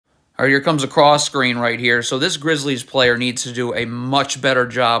All right, here comes a cross screen right here. So this Grizzlies player needs to do a much better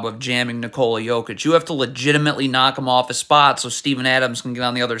job of jamming Nikola Jokic. You have to legitimately knock him off his spot so Steven Adams can get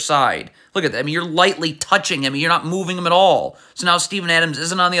on the other side. Look at that. I mean, you're lightly touching him. You're not moving him at all. So now Steven Adams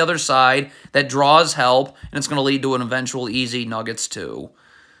isn't on the other side. That draws help, and it's going to lead to an eventual easy Nuggets 2.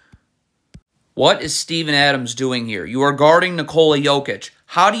 What is Steven Adams doing here? You are guarding Nikola Jokic.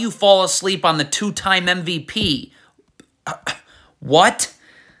 How do you fall asleep on the two-time MVP? What?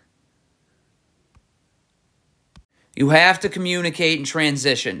 You have to communicate in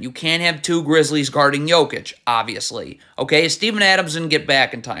transition. You can't have two Grizzlies guarding Jokic, obviously. Okay, Steven Adams didn't get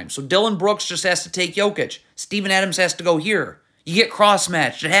back in time. So Dillon Brooks just has to take Jokic. Steven Adams has to go here. You get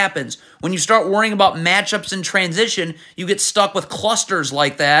cross-matched. It happens. When you start worrying about matchups in transition, you get stuck with clusters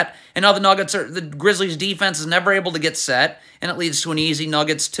like that. And now the Grizzlies defense is never able to get set, and it leads to an easy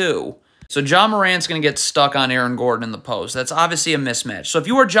Nuggets 2. So Ja Morant's going to get stuck on Aaron Gordon in the post. That's obviously a mismatch. So if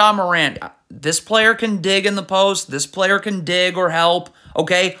you were Ja Morant, this player can dig in the post. This player can dig or help.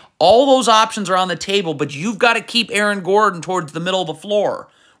 Okay? All those options are on the table, but you've got to keep Aaron Gordon towards the middle of the floor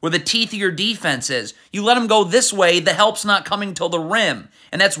where the teeth of your defense is. You let him go this way, the help's not coming till the rim.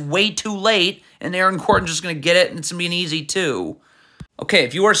 And that's way too late, and Aaron Gordon's just going to get it, and it's going to be an easy 2. Okay,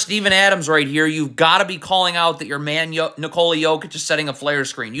 if you are Steven Adams right here, you've got to be calling out that your man Nikola Jokic is setting a flare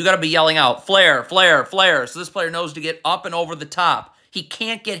screen. You got to be yelling out, flare, flare, flare. So this player knows to get up and over the top. He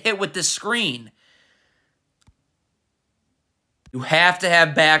can't get hit with this screen. You have to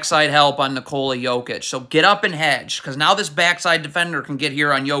have backside help on Nikola Jokic. So get up and hedge, because now this backside defender can get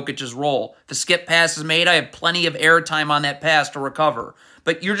here on Jokic's roll. If the skip pass is made, I have plenty of airtime on that pass to recover.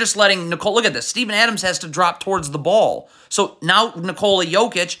 But you're just letting Nikola, look at this. Steven Adams has to drop towards the ball. So now Nikola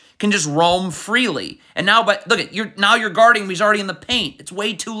Jokic can just roam freely. And now, but look at, now you're guarding him. He's already in the paint. It's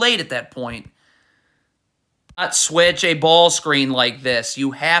way too late at that point. Not switch a ball screen like this.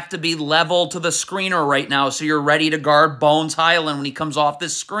 You have to be level to the screener right now so you're ready to guard Bones Highland when he comes off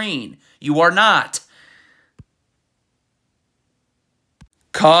this screen. You are not.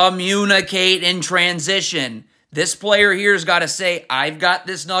 Communicate in transition. This player here has got to say, I've got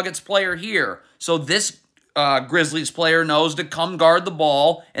this Nuggets player here. So this Grizzlies player knows to come guard the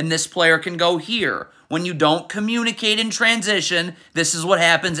ball, and this player can go here. When you don't communicate in transition, this is what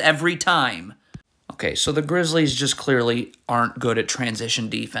happens every time. Okay, so the Grizzlies just clearly aren't good at transition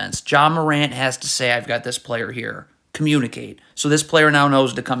defense. Ja Morant has to say, I've got this player here. Communicate. So this player now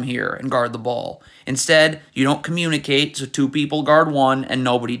knows to come here and guard the ball. Instead, you don't communicate, so two people guard one, and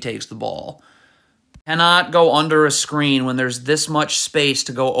nobody takes the ball. Cannot go under a screen when there's this much space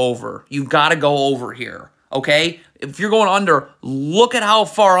to go over. You've got to go over here, okay? If you're going under, look at how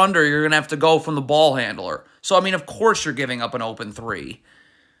far under you're going to have to go from the ball handler. So, I mean, of course you're giving up an open 3.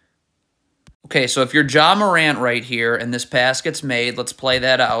 Okay, so if you're Ja Morant right here and this pass gets made, let's play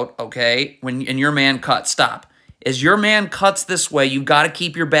that out, okay? And your man cuts, stop. As your man cuts this way, you've got to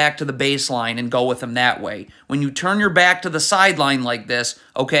keep your back to the baseline and go with him that way. When you turn your back to the sideline like this,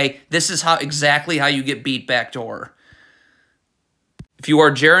 okay, this is exactly how you get beat backdoor. If you are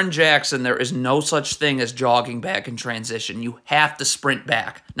Jaren Jackson, there is no such thing as jogging back in transition. You have to sprint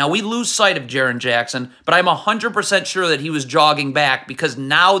back. Now, we lose sight of Jaren Jackson, but I'm 100% sure that he was jogging back because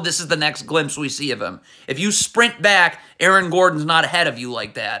now this is the next glimpse we see of him. If you sprint back, Aaron Gordon's not ahead of you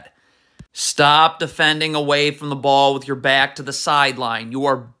like that. Stop defending away from the ball with your back to the sideline. You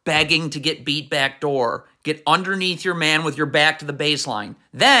are begging to get beat backdoor. Get underneath your man with your back to the baseline.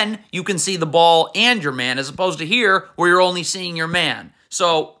 Then you can see the ball and your man as opposed to here where you're only seeing your man.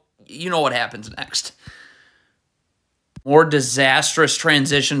 So you know what happens next. More disastrous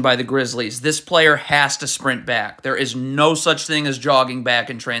transition by the Grizzlies. This player has to sprint back. There is no such thing as jogging back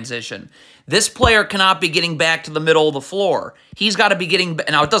in transition. This player cannot be getting back to the middle of the floor. He's got to be getting...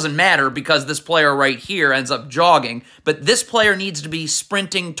 Now, it doesn't matter because this player right here ends up jogging, but this player needs to be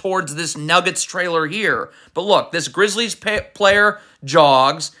sprinting towards this Nuggets trailer here. But look, this Grizzlies player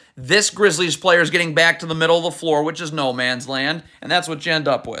jogs. This Grizzlies player is getting back to the middle of the floor, which is no man's land, and that's what you end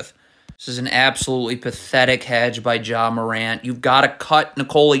up with. This is an absolutely pathetic hedge by Ja Morant. You've got to cut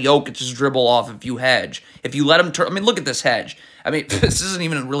Nikola Jokic's dribble off if you hedge. If you let him turn... I mean, look at this hedge. I mean, this isn't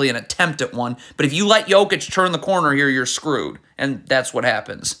even really an attempt at one, but if you let Jokic turn the corner here, you're screwed, and that's what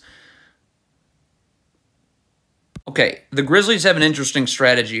happens. Okay, the Grizzlies have an interesting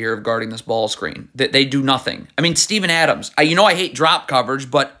strategy here of guarding this ball screen. They do nothing. I mean, Steven Adams, you know I hate drop coverage,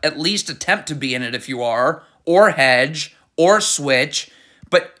 but at least attempt to be in it if you are, or hedge, or switch,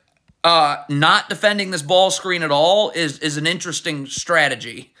 but not defending this ball screen at all is an interesting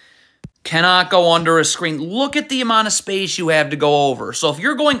strategy. Cannot go under a screen. Look at the amount of space you have to go over. So if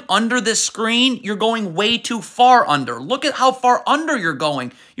you're going under this screen, you're going way too far under. Look at how far under you're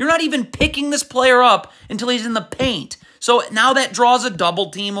going. You're not even picking this player up until he's in the paint. So now that draws a double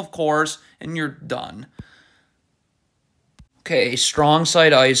team, of course, and you're done. Okay, strong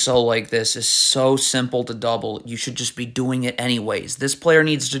side ISO like this is so simple to double. You should just be doing it anyways. This player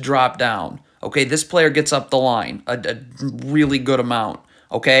needs to drop down. Okay, this player gets up the line a really good amount.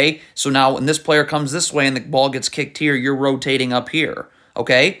 Okay, so now when this player comes this way and the ball gets kicked here, you're rotating up here.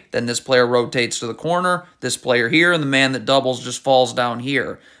 Okay, then this player rotates to the corner, this player here, and the man that doubles just falls down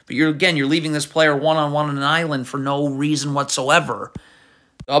here. But you're leaving this player one-on-one on an island for no reason whatsoever.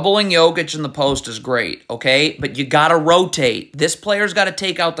 Doubling Jokic in the post is great, okay? But you got to rotate. This player's got to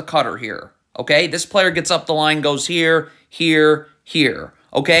take out the cutter here, okay? This player gets up the line, goes here, here, here,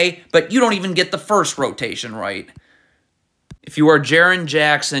 okay? But you don't even get the first rotation right. If you are Jaren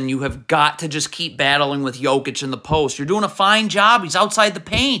Jackson, you have got to just keep battling with Jokic in the post. You're doing a fine job. He's outside the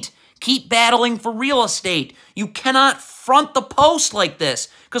paint. Keep battling for real estate. You cannot front the post like this,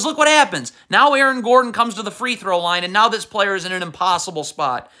 because look what happens. Now Aaron Gordon comes to the free throw line, and now this player is in an impossible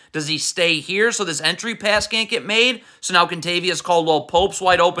spot. Does he stay here so this entry pass can't get made? So now Kentavious Caldwell-Pope's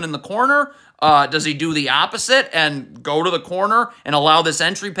wide open in the corner? Does he do the opposite and go to the corner and allow this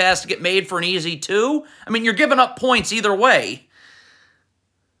entry pass to get made for an easy 2? I mean, you're giving up points either way.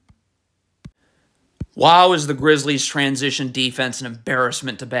 Wow, is the Grizzlies' transition defense an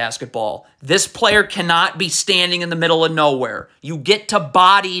embarrassment to basketball. This player cannot be standing in the middle of nowhere. You get to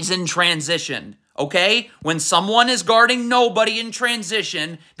bodies in transition, okay? When someone is guarding nobody in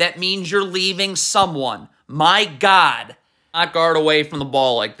transition, that means you're leaving someone. My God. Not guard away from the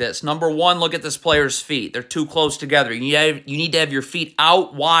ball like this. Number one, look at this player's feet. They're too close together. You need to have your feet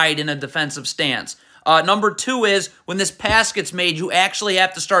out wide in a defensive stance. Number two is, when this pass gets made, you actually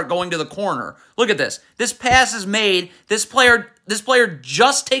have to start going to the corner. Look at this. This pass is made. This player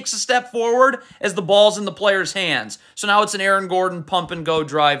just takes a step forward as the ball's in the player's hands. So now it's an Aaron Gordon pump-and-go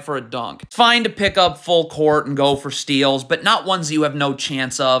drive for a dunk. It's fine to pick up full court and go for steals, but not ones you have no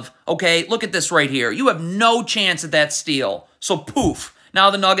chance of. Okay, look at this right here. You have no chance at that steal. So poof.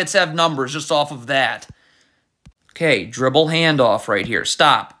 Now the Nuggets have numbers just off of that. Okay, dribble handoff right here.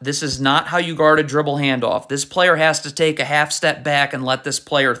 Stop. This is not how you guard a dribble handoff. This player has to take a half step back and let this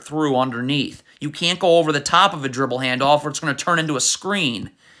player through underneath. You can't go over the top of a dribble handoff or it's going to turn into a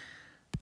screen.